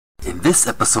In this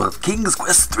episode of King's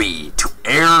Quest III to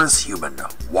Heir's Human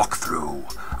walkthrough,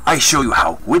 I show you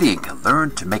how Gwydian can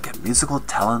learn to make a musical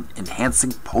talent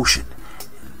enhancing potion,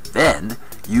 and then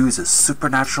use his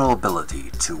supernatural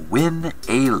ability to win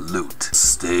a loot.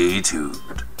 Stay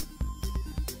tuned.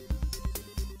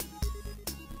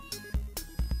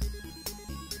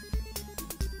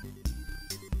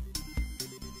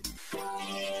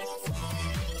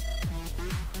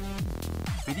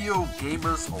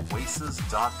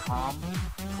 VideoGamersOasis.com.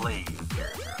 Play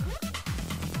Theater.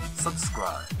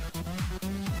 Subscribe.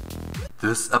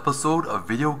 This episode of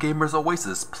Video Gamers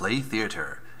Oasis Play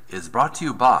Theater is brought to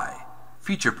you by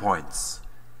FeaturePoints.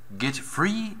 Get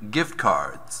free gift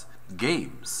cards,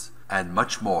 games, and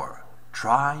much more.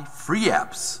 Try free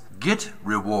apps. Get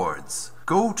rewards.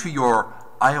 Go to your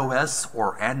iOS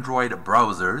or Android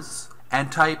browsers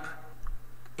and type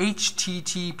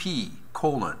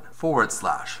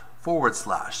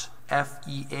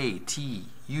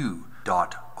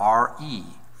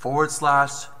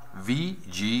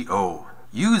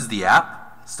Use the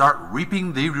app, start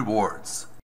reaping the rewards.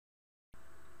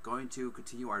 Going to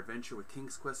continue our adventure with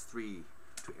King's Quest III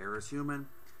to Heir's Human,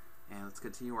 and let's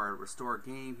continue our restore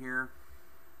game here.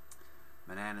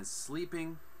 Manan is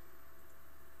sleeping.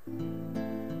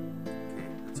 Okay,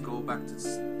 let's go back to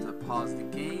pause the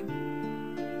game.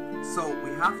 So we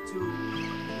have to,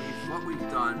 what we've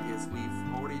done is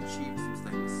we've already achieved some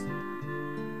things.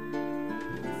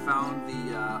 We found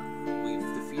we've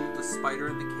defeated the spider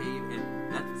in the cave and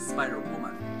met the spider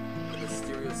woman, the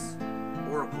mysterious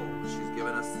oracle. She's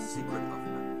given us the secret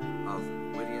of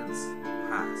Gwydian's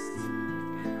past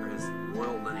and his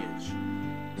royal lineage.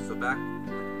 So back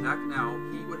now,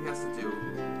 what he has to do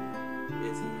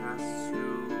is he has to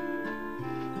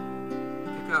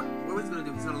what he's going to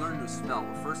do, he's going to learn a new spell.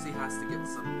 But first he has to get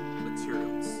some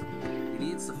materials. He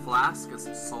needs a flask and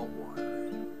some salt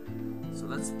water. So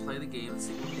let's play the game and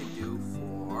see what we can do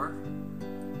for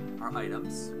our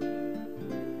items.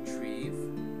 Retrieve.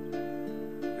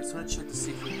 We're just going to check to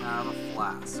see if we have a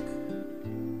flask.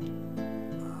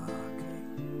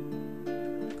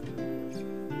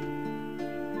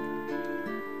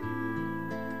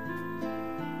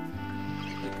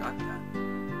 We got that.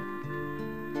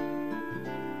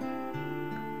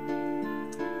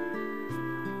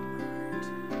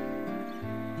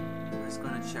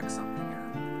 Check something here.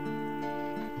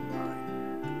 Alright.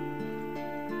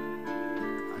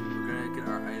 We're gonna get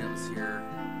our items here.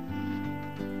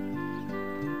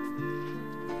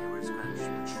 And we're just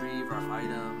gonna retrieve our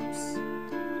items.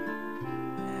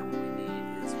 And what we need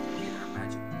is our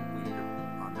magic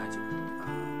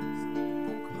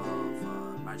book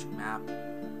of magic map.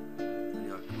 We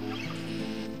need our gold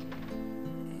key.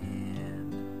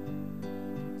 And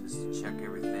just to check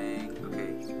everything.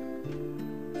 Okay.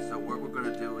 So what we're going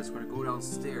to do is we're going to go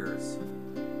downstairs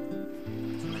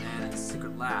to Manana's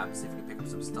secret lab, see if we can pick up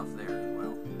some stuff there as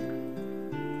well.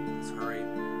 Let's hurry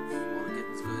while the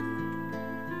getting's good.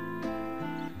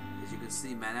 As you can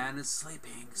see, Manana's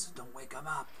sleeping, so don't wake him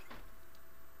up.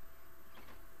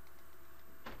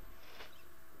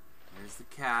 There's the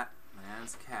cat,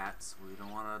 Manana's cat, so we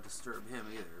don't want to disturb him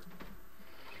either.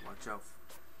 Watch out,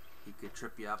 he could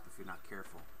trip you up if you're not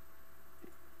careful.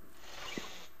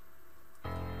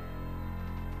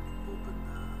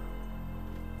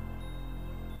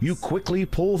 You quickly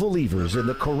pull the levers in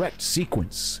the correct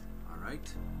sequence.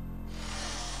 Alright.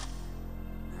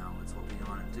 Now, what we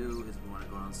want to do is we want to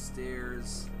go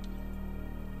downstairs.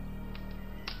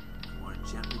 We want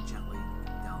to gently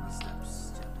down the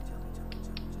steps. Gently down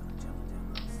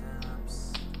the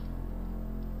steps.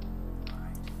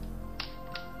 Alright.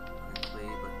 Quickly,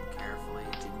 but carefully,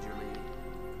 gingerly.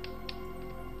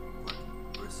 But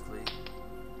briskly.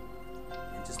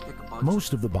 And just pick a bunch.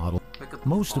 Most of the bottle.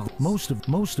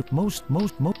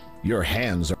 Your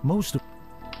hands are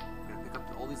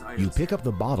You pick up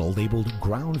the bottle labeled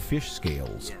ground fish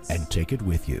scales, yes, and take it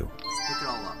with you. Let's pick it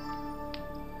all up.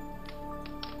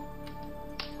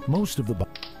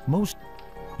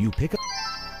 You pick up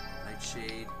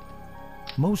Nightshade.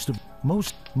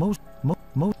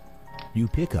 You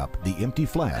pick up the empty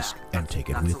flask and take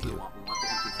it with you. We want the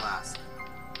empty flask.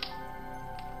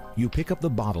 You pick up the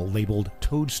bottle labeled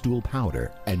toadstool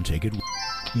powder and take it.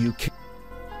 Yeah,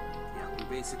 we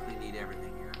basically need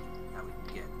everything here that we can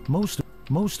get.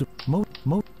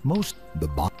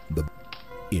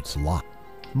 It's locked.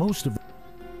 We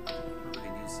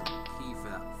can use some key for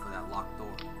that locked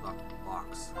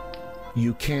box.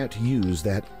 You can't use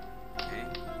that. Okay.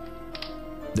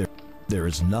 There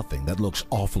is nothing that looks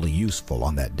awfully useful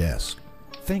on that desk.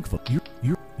 Thankfully.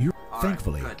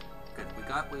 Thankfully. Good. We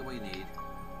got what we need.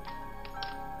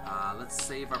 let's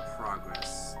save our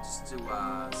progress just to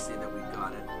see that we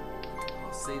got it.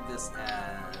 I'll save this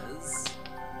as...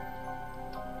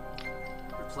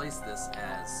 Replace this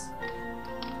as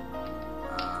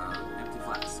empty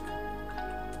flask,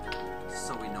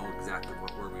 so we know exactly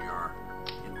where we are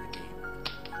in the game.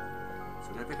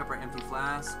 So we're gonna pick up our empty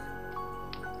flask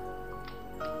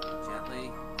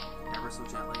gently, ever so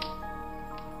gently.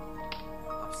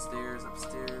 Upstairs,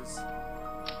 upstairs,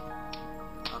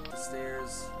 up the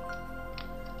stairs.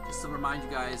 Just to remind you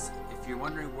guys, if you're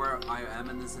wondering where I am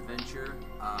in this adventure,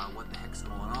 what the heck's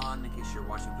going on, in case you're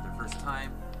watching for the first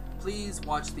time, please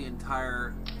watch the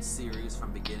entire series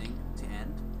from beginning to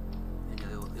end, and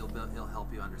it'll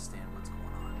help you understand what's going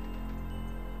on.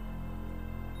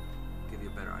 Give you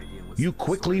a better idea. What's You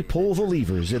quickly pull the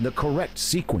levers in the correct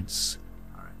sequence.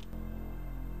 All right.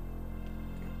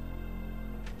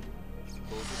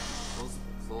 Okay.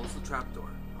 Close the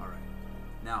trapdoor. All right.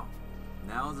 Now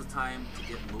is the time to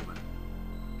get moving.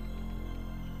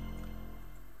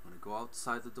 I'm gonna go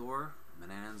outside the door,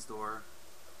 Manan's door.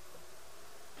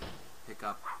 Pick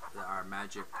up our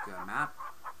magic map.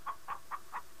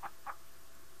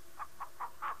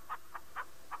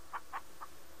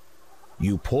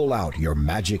 You pull out your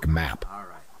magic map.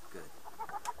 Alright, good.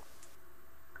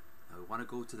 Now we want to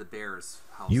go to the bear's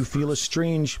house. You feel a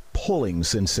strange pulling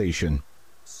sensation.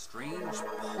 Strange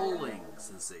pulling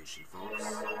sensation, folks.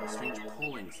 A strange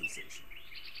pulling sensation.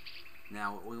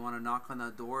 Now we want to knock on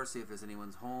that door, see if there's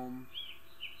anyone's home.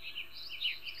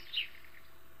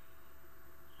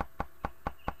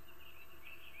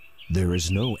 There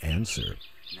is no answer.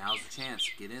 Now's the chance.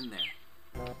 Get in there.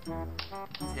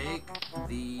 Take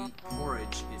the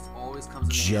porridge. It always comes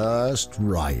in Just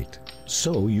right.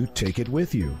 So you take it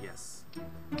with you. Yes.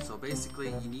 So basically,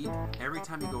 you need, every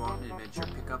time you go out on an adventure,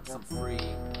 pick up some free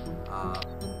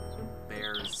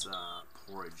bear's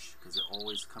porridge, because it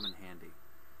always come in handy.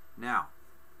 Now,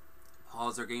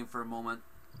 pause our game for a moment.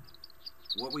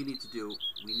 What we need to do,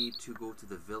 we need to go to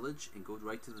the village and go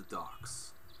right to the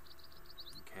docks.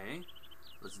 Okay,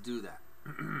 let's do that.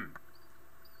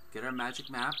 Get our magic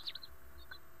map.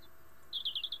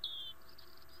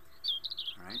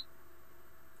 Alright.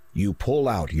 You pull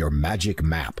out your magic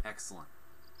map. Excellent.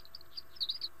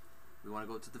 We want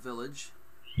to go to the village.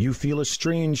 You feel a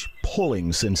strange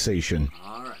pulling sensation.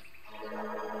 Alright.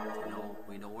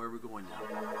 We know where we're going now.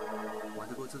 We want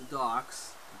to go to the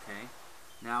docks. Okay.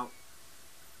 Now,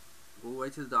 go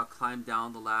right to the dock, climb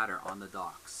down the ladder on the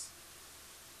docks.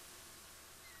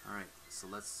 Alright, so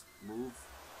let's move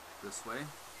this way.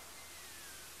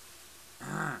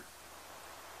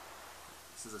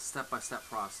 This is a step-by-step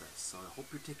process, so I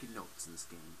hope you're taking notes in this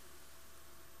game.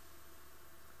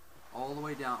 All the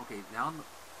way down, okay,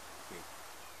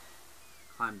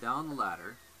 climb down the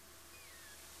ladder.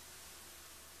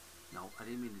 No, I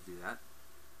didn't mean to do that.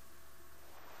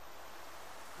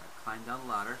 Alright, climb down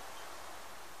the ladder.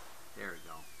 There we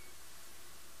go.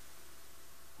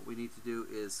 What we need to do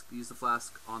is use the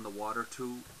flask on the water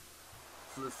to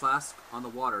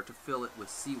fill it with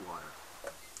seawater,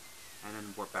 and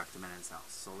then warp back to Manan's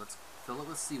house. So let's fill it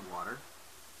with seawater.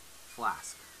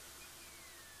 Flask.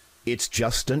 It's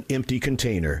just an empty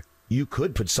container. You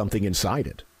could put something inside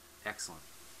it. Excellent.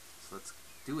 So let's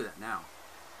do that now.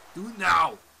 Do it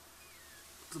now!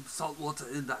 Put some salt water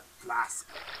in that flask.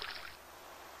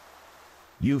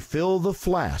 You fill the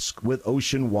flask with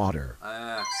ocean water.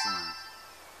 Excellent.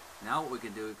 Now what we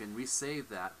can do, we can resave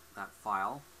that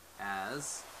file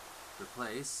as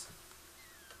replace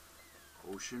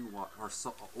ocean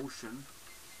ocean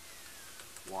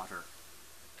water.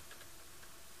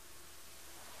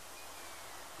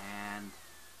 And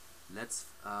let's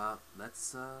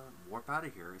warp out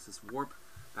of here. It says warp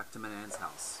back to Manan's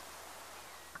house.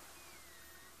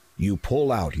 You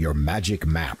pull out your magic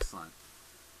map. Excellent.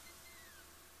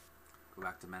 Go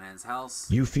back to Manan's house.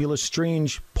 You feel a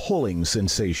strange pulling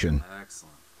sensation.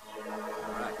 Excellent.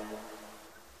 Alright.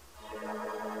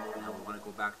 Now we want to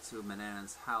go back to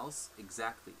Manan's house,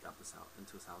 exactly up his house,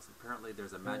 into his house. Apparently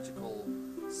there's a magical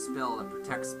spell that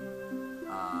protects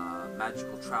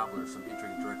magical travelers from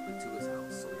entering directly to his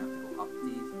house. So we have to go up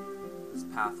this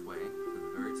pathway to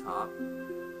the very top.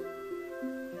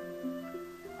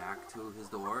 And back to his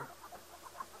door.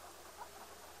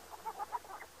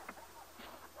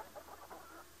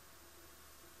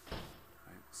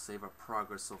 Save our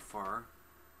progress so far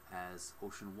as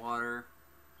ocean water,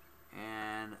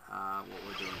 and what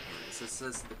we're doing here. It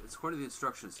says it's according to the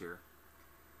instructions here.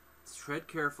 Tread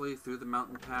carefully through the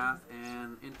mountain path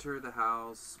and enter the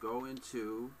house. Go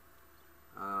into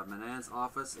Manan's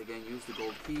office. Again, use the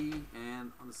gold key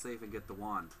and on the safe and get the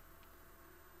wand.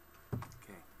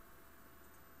 Okay.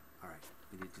 All right.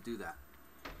 we need to do that.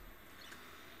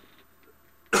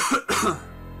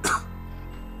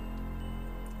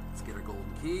 Let's get our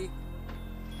golden key.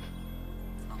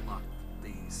 Unlock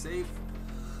the safe.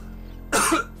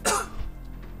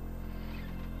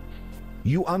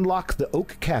 You unlock the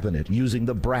oak cabinet using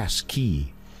the brass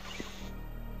key.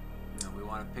 Now we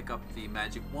want to pick up the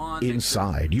magic wand.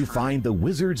 Inside, you find the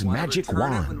wizard's magic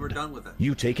wand. When we're done with it.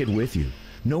 You take it with you,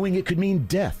 knowing it could mean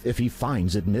death if he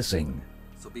finds it missing.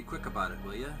 So be quick about it,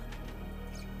 will you?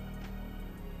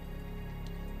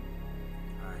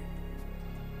 Alright.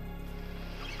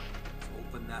 Let's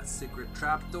open that secret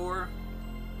trapdoor.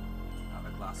 Have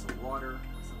a glass of water.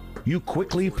 You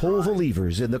quickly pull the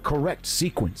levers in the correct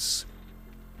sequence.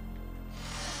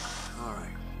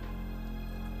 Alright.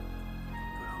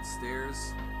 Go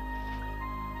downstairs.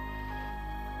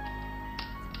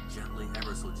 Gently,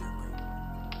 ever so gently.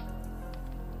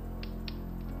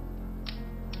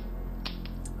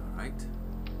 Alright.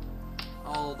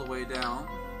 All the way down.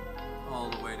 All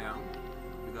the way down.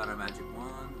 We got our magic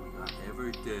wand. We got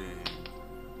everything.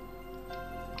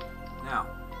 Now,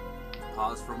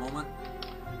 pause for a moment.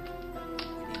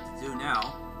 What we need to do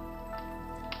now,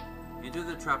 enter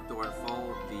the trapdoor and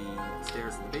follow the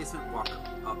stairs in the basement.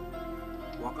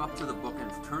 Walk up to the book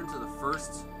and turn to the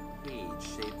first page.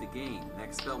 Save the game.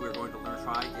 Next spell we're going to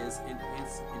try is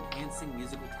enhancing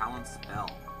musical talent spell.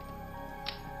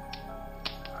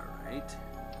 Alright.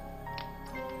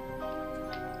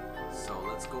 So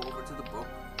let's go over to the book.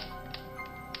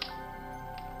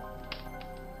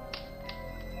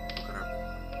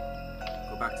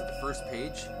 Go back to the first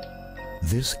page.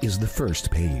 This is the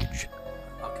first page.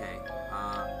 Okay.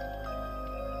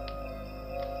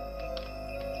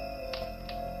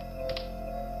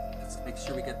 Let's make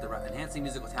sure we get the enhancing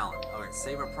musical talent. Alright,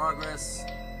 save our progress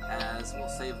as we'll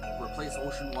replace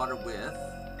ocean water with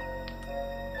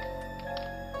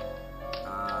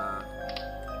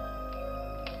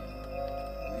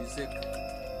music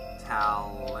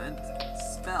talent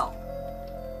spell.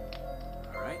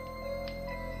 Alright.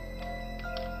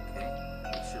 Okay,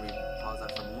 make sure we pause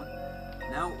that for a moment.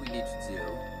 Now what we need to do,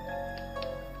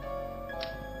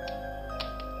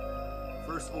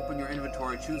 first open your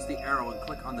inventory, choose the arrow and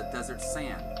click on the desert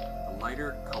sand, the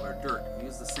lighter color dirt.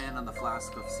 Use the sand on the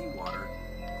flask of seawater.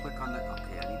 Click on the,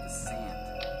 okay, I need the sand.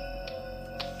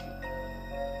 Shoot.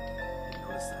 Didn't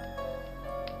notice that.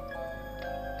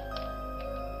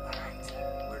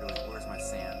 Alright, where's my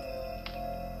sand?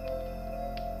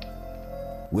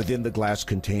 Within the glass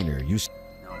container, you...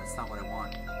 No, that's not what I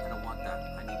want. I don't want that.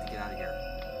 I need to get out of here.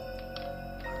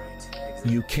 Alright,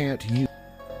 exit. You can't use...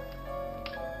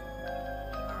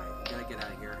 Alright, gotta get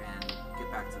out of here and get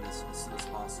back to this as soon as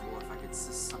possible. If I could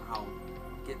somehow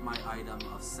get my item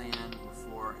of sand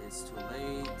before it's too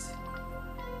late.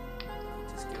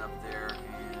 Just get up there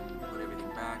and put everything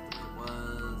back the way it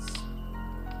was.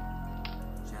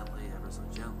 Gently, ever so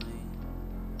gently.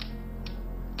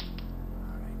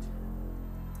 Alright.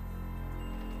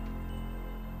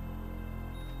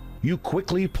 You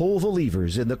quickly pull the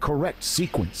levers in the correct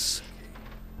sequence.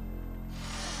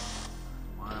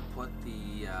 I want to put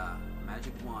the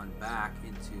magic wand back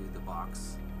into the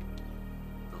box,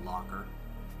 the locker,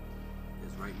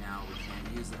 because right now we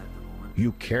can't use it at the moment.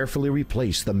 You carefully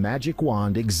replace the magic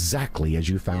wand exactly as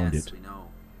you found Yes, it. we know.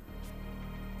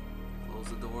 Close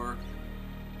the door.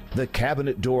 The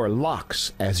cabinet door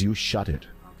locks as you shut it.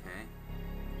 Okay.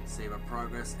 Save our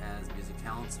progress as music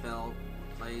talent spell.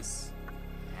 Replace.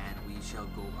 And we shall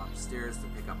go upstairs to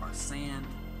pick up our sand.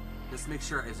 Just make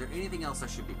sure, is there anything else I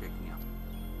should be picking up?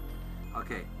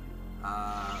 Okay.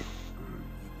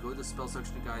 Go to the spell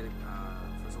section guide.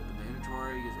 First open the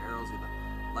inventory. Use arrows with the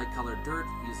light colored dirt.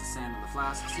 Use the sand in the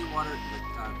flask. Seawater.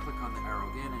 Click on the arrow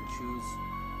again and choose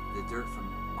the dirt from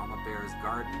Mama Bear's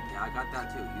garden. Yeah, I got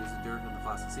that too. Use the dirt from the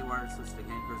flask of seawater. Switch the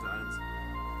hand cursor items.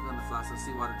 Click on the flask of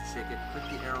seawater to shake it. Click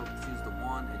the arrow to choose the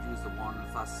wand and use the wand in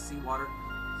the flask of seawater.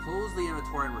 Close the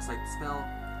inventory and recite the spell.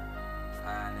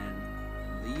 And then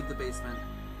leave the basement.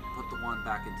 Put the wand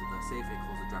back into the safe and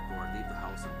close the trapdoor. Leave the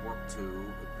house and warp to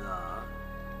the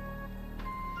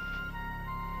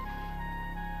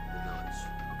village.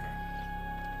 Okay.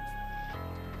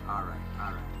 Alright.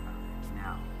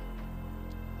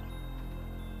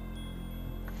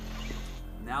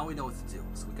 Now we know what to do.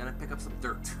 So we gotta pick up some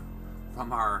dirt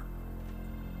from our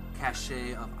cache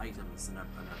of items in our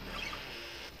build.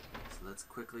 So let's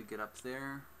quickly get up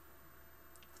there.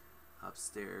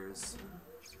 Upstairs.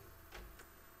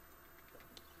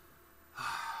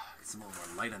 Get some more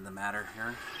light on the matter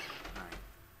here. Alright.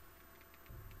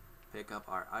 Pick up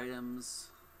our items.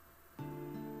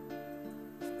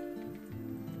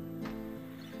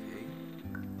 Okay.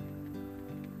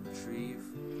 Retrieve.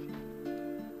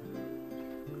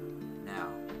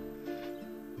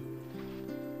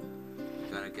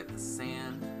 get the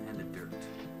sand and the dirt.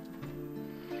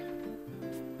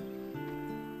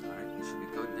 Alright, we should be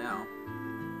good now.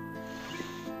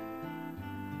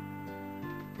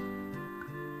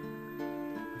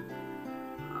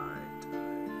 Alright.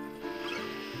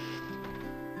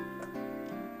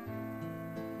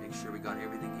 Make sure we got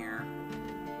everything here.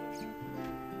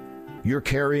 You're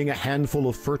carrying a handful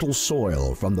of fertile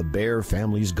soil from the Bear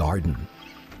family's garden.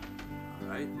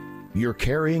 Alright. You're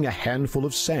carrying a handful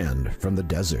of sand from the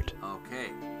desert. Okay,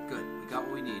 good. We got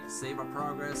what we need. Save our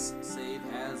progress. Save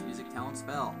as music talent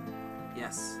spell.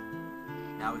 Yes.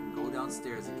 Now we can go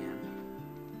downstairs again.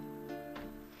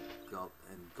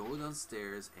 Go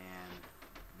downstairs and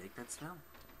make that spell.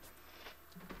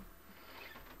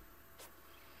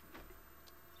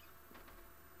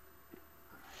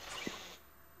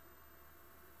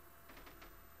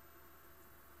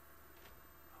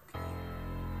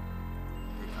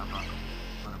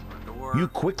 You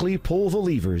quickly pull the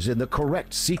levers in the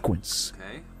correct sequence.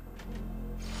 Okay.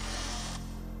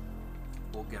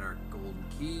 We'll get our golden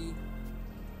key.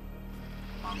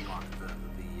 Unlock the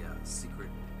secret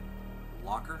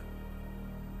locker.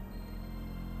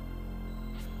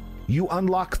 You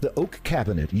unlock the oak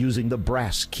cabinet using the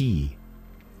brass key.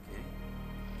 Okay.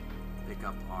 Pick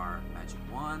up our magic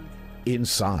wand.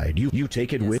 Inside, you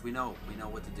take it with. We know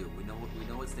what to do. We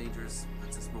know it's dangerous.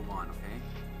 Let's just move on, okay?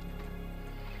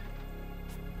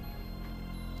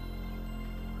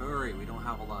 Hurry, we don't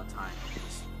have a lot of time.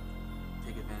 Let's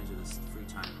take advantage of this free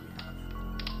time we have.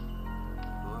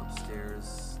 Go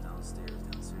upstairs, downstairs,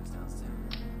 downstairs,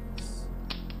 downstairs.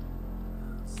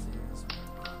 Downstairs,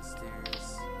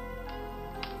 downstairs.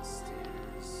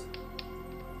 Downstairs.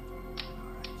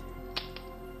 Alright.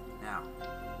 Now.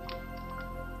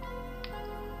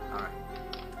 Alright.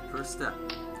 First step.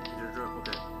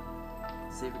 Okay.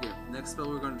 Save again. Next spell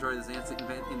we're going to try is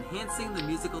enhancing the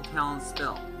musical talent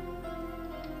spell.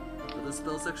 The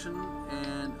spell section,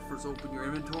 and first open your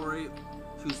inventory,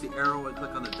 choose the arrow and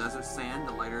click on the desert sand,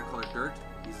 the lighter colored dirt.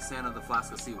 Use the sand on the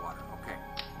flask of seawater. Okay.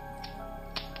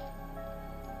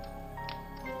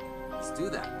 Let's do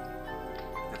that.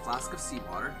 The flask of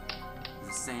seawater,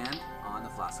 the sand on the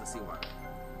flask of seawater.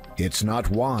 It's not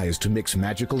wise to mix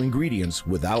magical ingredients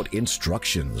without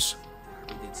instructions.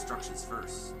 I read the instructions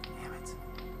first. Damn it.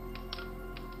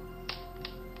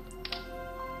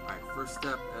 Alright, first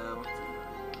step,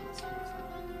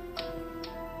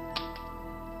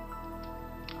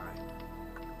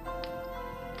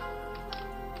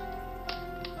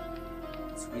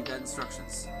 read the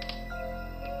instructions.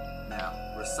 Now,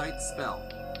 recite spell.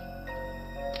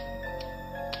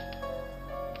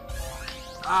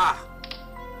 Ah!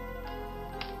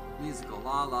 Musical,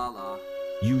 la la la.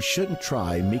 You shouldn't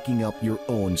try making up your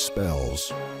own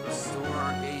spells. Restore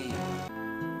our game.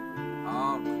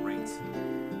 Oh, great.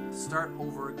 Start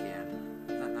over again.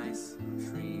 Isn't that nice?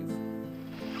 Retrieve.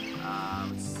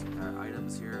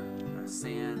 Items here.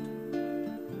 Sand.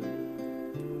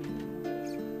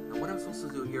 What am I supposed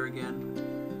to do here again?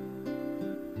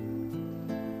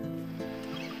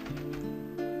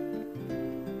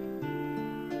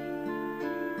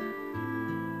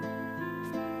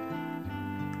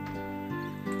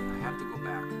 I have to go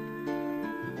back.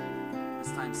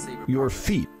 This time save your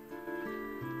feet.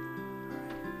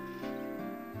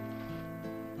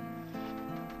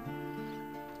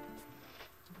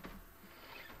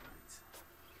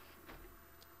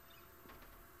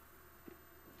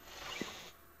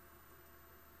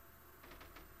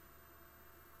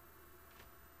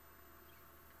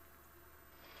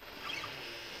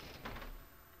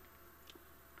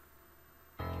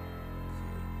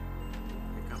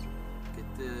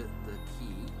 The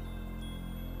key.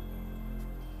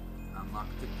 Unlock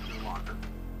the locker.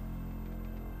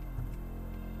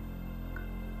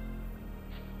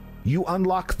 You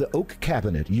unlock the oak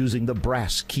cabinet using the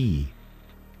brass key.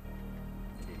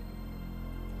 Okay.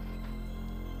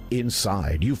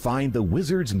 Inside, you find the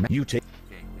wizard's you take.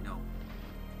 Okay, we know.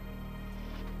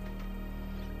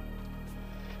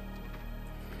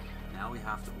 Now we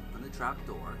have to open the trap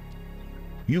door.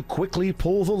 You quickly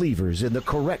pull the levers in the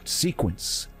correct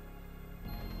sequence.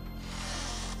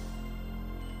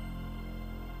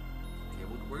 Okay,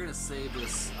 we're going to save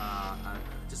this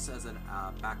just as a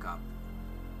backup.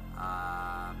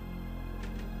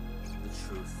 The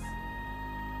truth.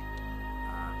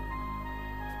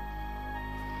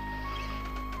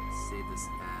 Save this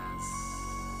as...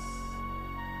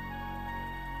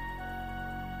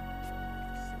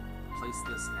 Place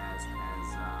this as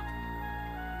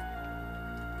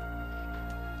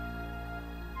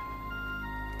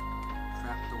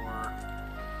trapdoor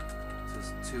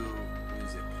to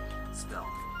music spell.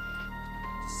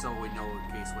 Just just so we know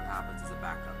in case what happens as a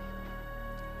backup.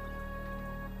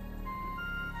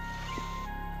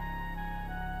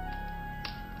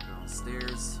 Go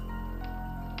downstairs.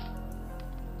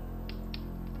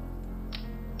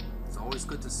 It's always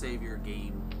good to save your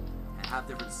game and have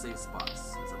different save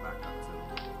spots as a backup too.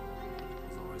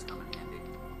 It's always come in handy.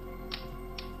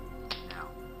 Now,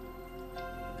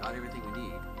 we got everything we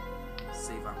need.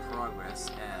 Save our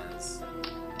progress as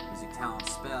music talent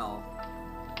spell.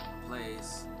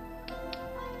 Place,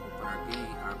 open our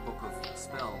game, our book of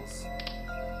spells,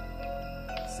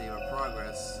 save our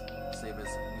progress, save as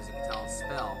music talent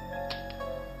spell,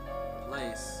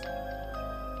 place.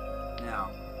 Now,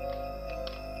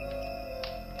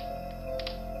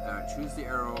 choose the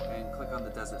arrow and click on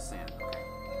the desert sand. Okay.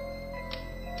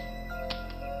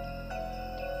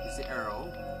 Use the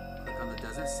arrow, click on the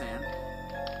desert sand.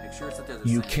 Make sure it's the desert sand.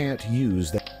 You can't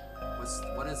use that.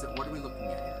 What is it? What are we looking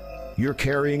at here? You're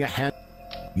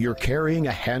carrying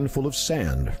a handful of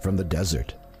sand from the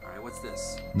desert. Alright, what's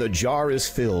this? The jar is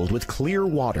filled with clear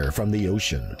water from the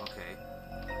ocean. Okay.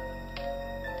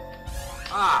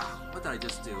 Ah! What did I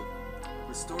just do?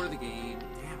 Restore the game.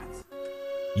 Damn it.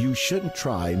 You shouldn't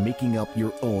try making up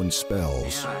your own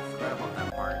spells. Man, I forgot about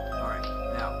that part. Alright,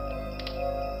 now.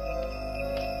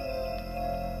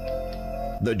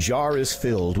 The jar is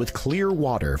filled with clear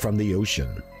water from the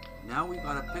ocean. Now we've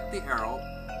got to pick the arrow,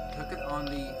 hook it on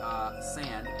the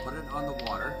sand, put it on the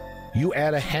water. You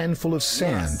add a handful of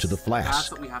sand to the flask.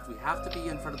 That's what we have to. We have to be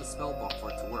in front of the spell book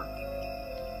for it to work.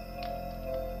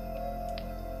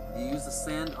 You use the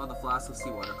sand on the flask of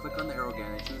seawater. Click on the arrow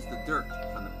again and choose the dirt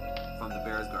from the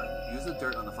bear's garden. Use the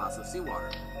dirt on the flask of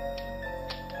seawater.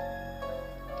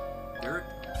 Dirt.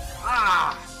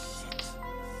 Ah, shit.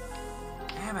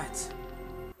 Damn it.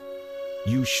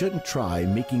 You shouldn't try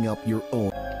making up your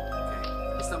own.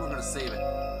 Okay, this time we're going to save it.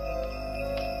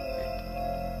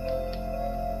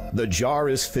 The jar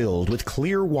is filled with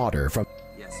clear water from...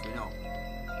 Yes, we know.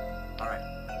 Alright.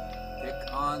 Pick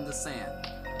on the sand.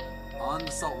 On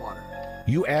the salt water.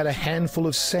 You add a handful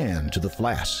of sand to the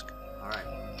flask. Alright.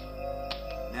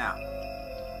 Now,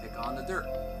 pick on the dirt.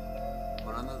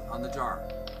 Put on the jar.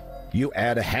 You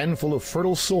add a handful of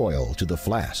fertile soil to the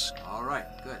flask. Alright,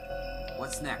 good.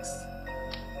 What's next?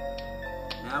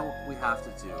 Now what we have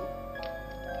to do...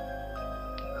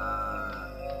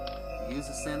 use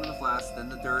the sand on the flask, then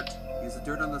the dirt. Use the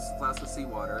dirt on the flask of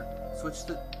seawater. Switch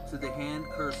to the hand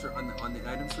cursor on the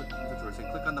items inventory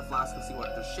and click on the flask of seawater.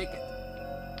 Just shake it.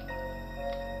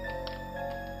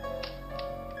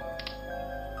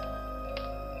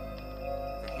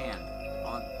 The hand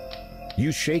on.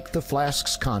 You shake the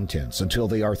flask's contents until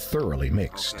they are thoroughly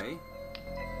mixed. Okay.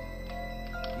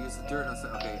 Use the dirt on.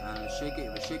 Okay, and shake it.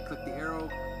 If you shake, click the arrow.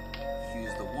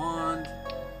 Use the wand.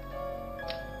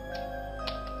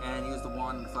 And use the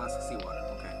wand in the flask of seawater.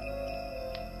 Okay.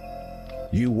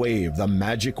 You wave the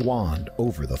magic wand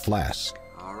over the flask.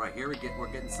 Alright, we're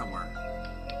getting somewhere.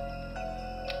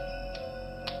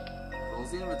 Close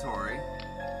the inventory.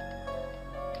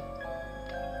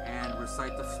 And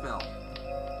recite the spell.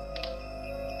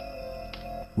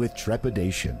 With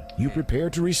trepidation, you prepare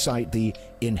to recite the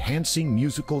Enhancing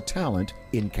Musical Talent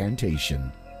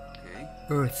incantation. Okay.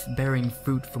 Earth bearing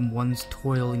fruit from one's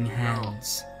toiling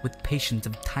hands, with patience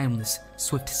of timeless,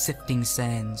 swift sifting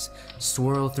sands,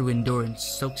 swirl through endurance,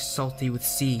 soaked salty with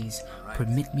seas,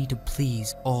 permit me to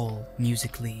please all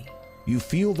musically. You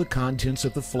feel the contents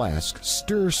of the flask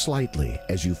stir slightly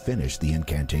as you finish the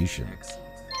incantation. Excellent.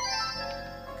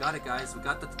 We got it, guys. We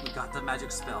got the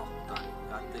magic spell done. We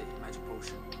got the magic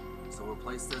potion. So we'll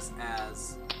place this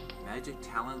as magic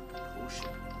talent potion.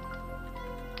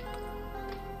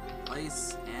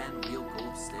 Place, and we'll go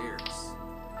upstairs.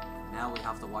 Now we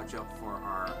have to watch out for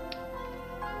our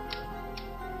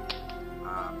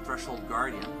threshold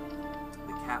guardian.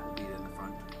 The cat will be in the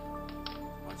front.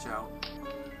 Watch out.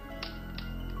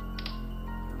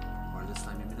 Or this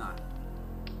time maybe not.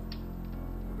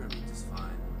 We're gonna be just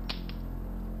fine.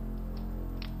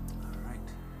 Alright.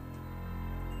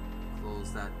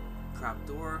 Close that trap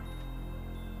door.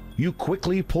 You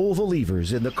quickly pull the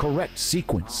levers in the correct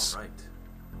sequence. Alright.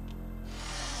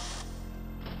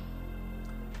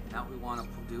 Now what we want to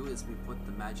do is we put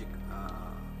the magic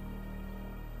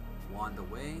wand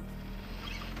away.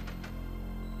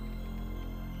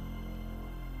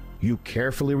 You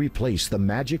carefully replace the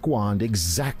magic wand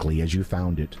exactly as you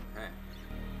found it. Okay.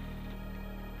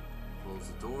 Close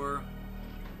the door.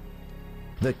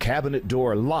 The cabinet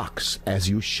door locks as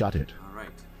you shut it.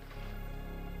 Alright.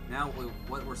 Now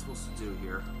what we're supposed to do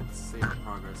here, let's save our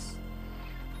progress.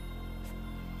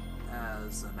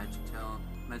 As a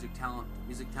music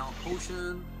talent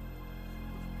potion.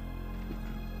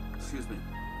 Excuse me.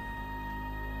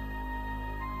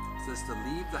 It says to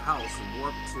leave the house and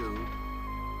warp to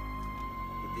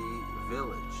the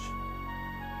village.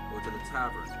 Go to the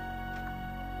tavern.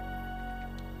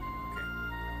 Okay.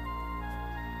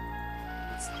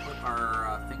 Let's put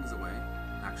our things away.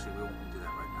 Actually, we won't do that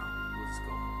right now. We'll just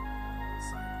go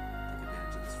inside. Take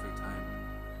advantage of this free time.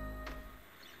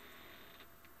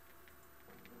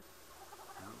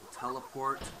 And we'll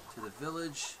teleport to the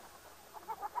village.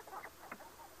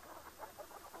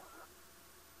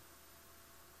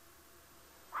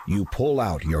 You pull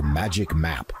out your magic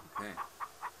map. Okay.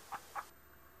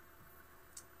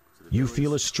 You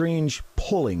feel a strange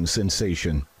pulling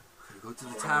sensation. Go to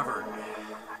the tavern.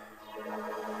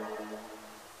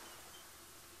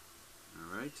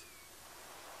 Alright.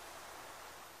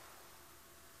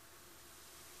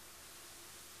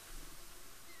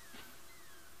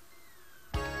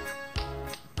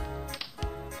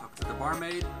 Talk to the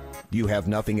barmaid. You have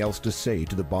nothing else to say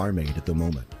to the barmaid at the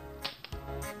moment.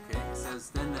 Okay, it says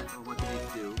then that what you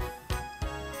need to do.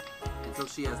 Until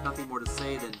she has nothing more to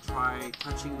say, then try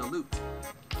touching the loot.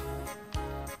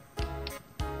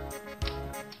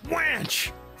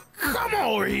 Wench! Come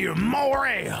over here, more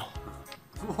ale!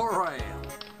 More ale.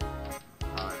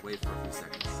 Alright, wait for a few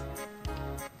seconds.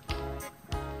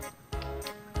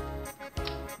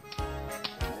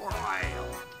 More ale.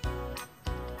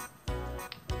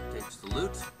 Takes the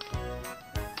loot.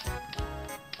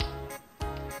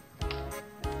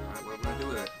 Alright, what are we gonna do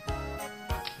with it?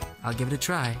 I'll give it a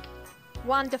try.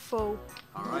 Wonderful.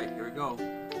 Alright, here we go.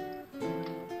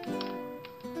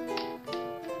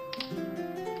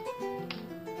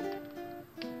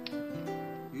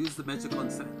 Use the magical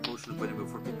insect potion of Gwydian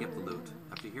before picking up the loot.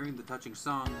 After hearing the touching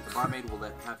song, the barmaid will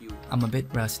let you I'm a bit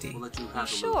rusty. will let you You have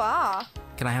the sure loot. are.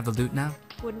 Can I have the loot now?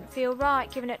 Wouldn't feel right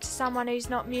giving it to someone who's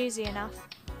not musy enough.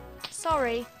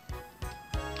 Sorry.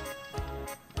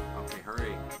 Okay,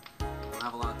 hurry. We don't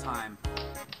have a lot of time.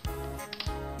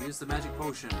 Use the magic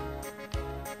potion.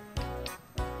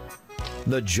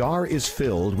 The jar is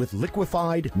filled with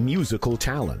liquefied musical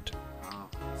talent. Oh,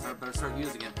 better start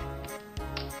using it.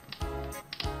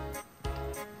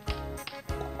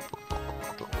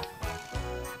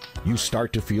 You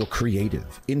start to feel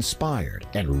creative, inspired,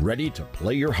 and ready to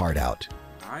play your heart out.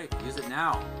 Alright, use it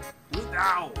now. Use it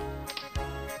now!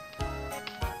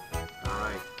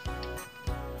 Alright,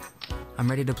 I'm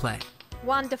ready to play.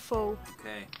 Wonderful.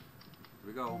 okay. Here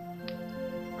we go.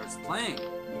 Starts playing.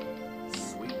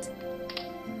 Sweet.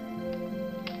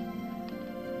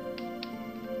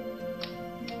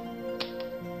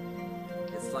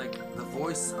 It's like the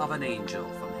voice of an angel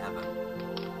from heaven.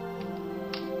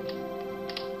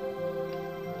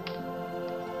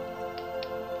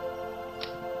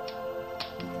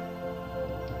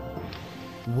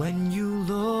 When you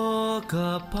look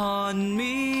upon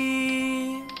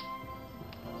me,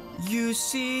 you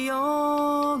see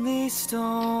only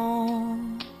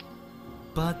stone,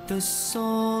 but the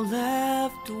soul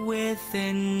left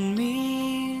within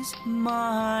me's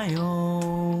my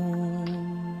own.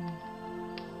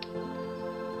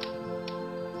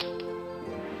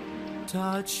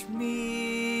 Touch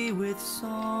me with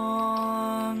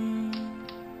song,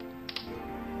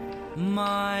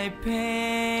 my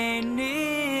pain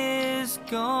is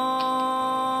gone.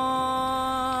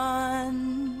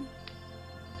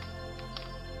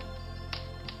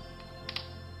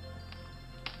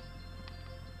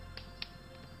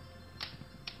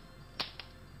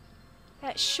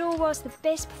 That sure was the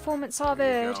best performance I've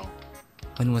There you heard. go.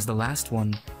 When was the last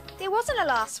one? There wasn't a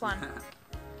last one.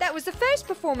 That was the first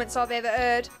performance I've ever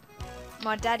heard.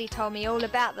 My daddy told me all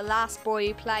about the last boy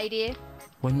who played here.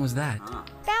 When was that? Ah,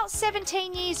 About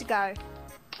 17 years ago.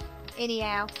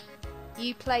 Anyhow,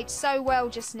 you played so well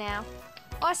just now.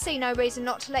 I see no reason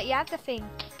not to let you have the thing.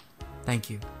 Thank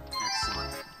you.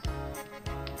 excellent.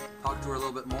 Talk to her a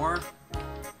little bit more.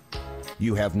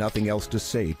 You have nothing else to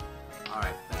say.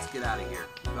 Alright, let's get out of here.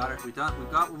 We got it. We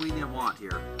got what we didn't want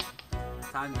here.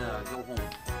 Time to go home.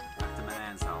 Back to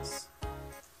Manan's house.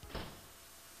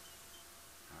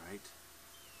 Alright.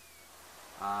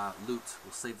 Loot.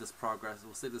 We'll save this progress.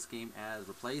 We'll save this game as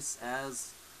replace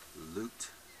as loot.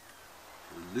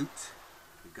 Loot.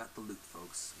 We got the loot,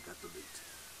 folks. We got the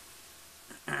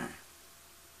loot.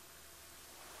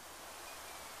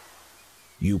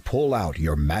 You pull out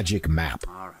your magic map.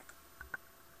 Alright.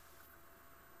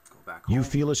 Go back home. You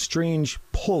feel a strange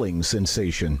pulling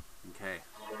sensation. Okay.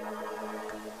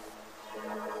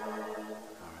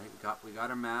 Alright, we got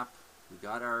our map. We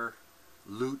got our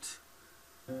loot.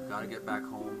 We gotta get back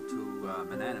home to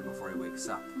Manan before he wakes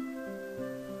up.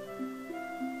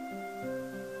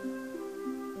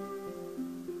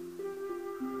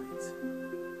 Alright.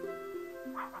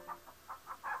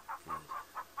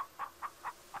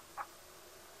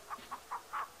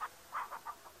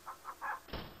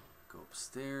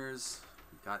 downstairs.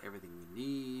 We got everything we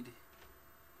need.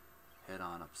 Head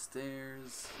on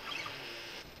upstairs.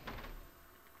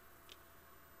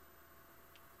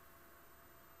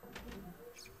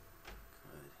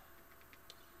 Good.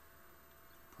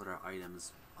 Put our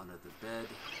items under the bed.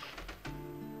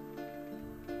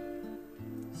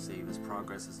 Save as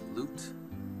progress as loot.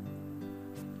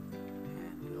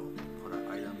 And we'll put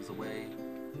our items away.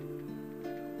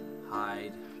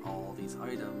 Hide all these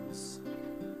items.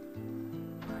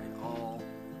 Hide all.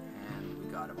 And we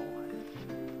got them all hidden.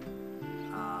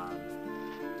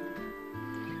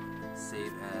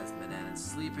 Save as Banana's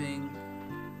sleeping.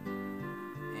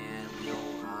 And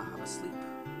we'll have a sleep.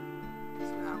 See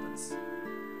what happens.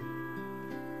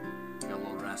 Got a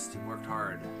little rest. You worked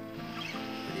hard.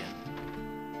 Gwydian.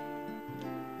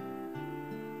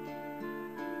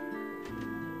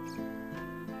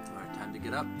 Alright, time to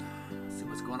get up. See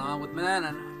what's going on with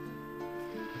Banana.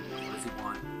 What does he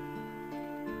want?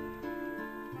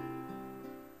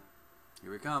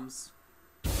 Here he comes.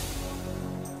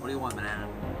 What do you want, Banana?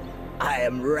 I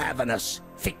am ravenous.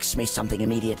 Fix me something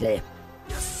immediately.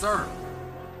 Yes, sir.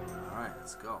 Alright,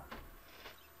 let's go.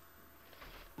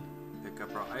 Pick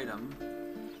up our item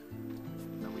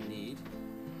that we need.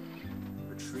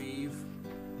 Retrieve.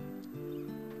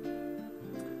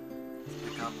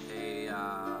 Pick up a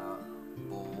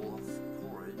bowl of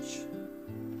porridge.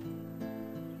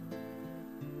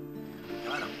 And we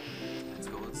got him. Let's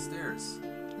go upstairs.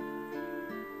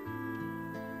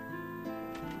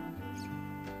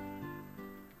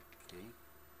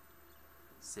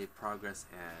 Save progress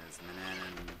as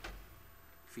Mananan.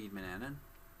 Feed Mananan.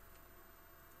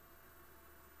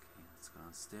 Okay, let's go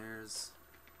downstairs.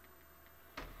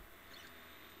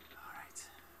 Alright.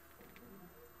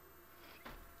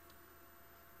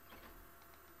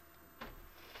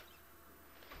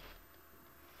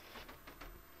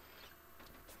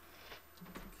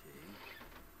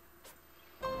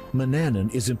 Okay.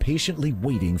 Mananan is impatiently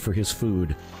waiting for his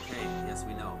food. Okay, yes,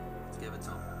 we know. Let's give it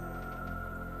to him.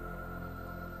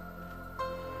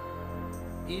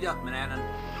 Eat up, Mananan.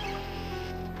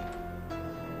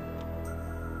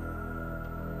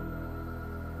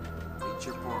 Eat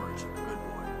your porridge, good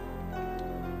boy.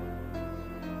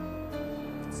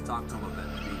 Let's talk to him a bit.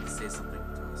 Maybe say something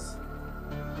to us.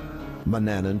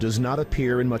 Mananan does not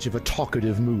appear in much of a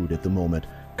talkative mood at the moment.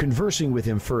 Conversing with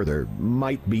him further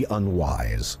might be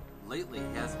unwise. Lately,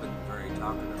 he has been very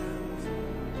talkative. So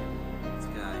let's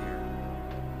get out of here.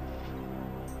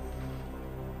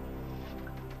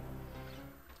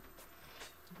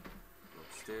 Go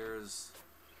upstairs.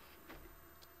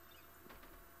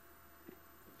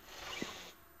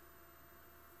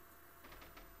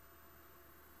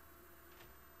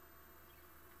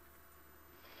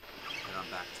 Head on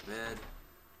back to bed.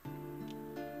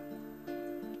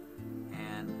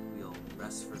 And we'll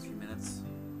rest for a few minutes.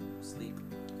 Sleep.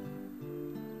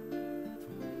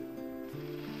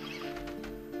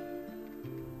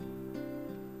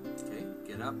 Okay,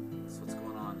 get up. So what's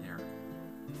going on here?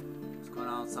 What's going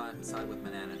on inside with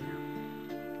Banana here?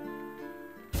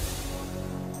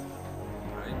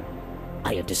 Alright.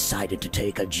 I have decided to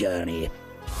take a journey.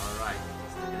 Alright,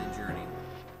 let's take a journey.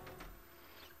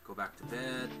 Go back to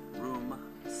bed, room,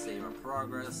 save our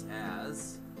progress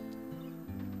as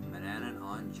Banana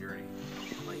on journey.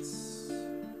 Place.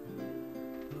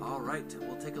 Alright,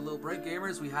 we'll take a little break,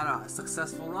 gamers. We had a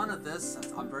successful run at this.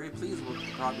 I'm very pleased with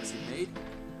the progress we made.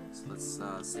 So let's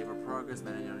save our progress,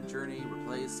 Banana on journey,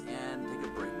 replace, and take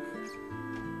a break.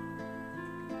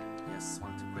 Yes,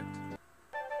 want to quit.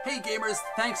 Hey gamers,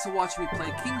 thanks for watching me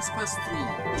play King's Quest 3,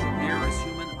 To Heir as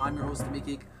Human. I'm your host,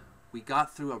 Mikik. We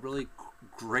got through a really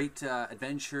great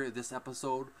adventure this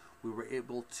episode. We were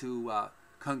able to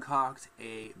concoct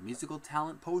a musical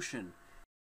talent potion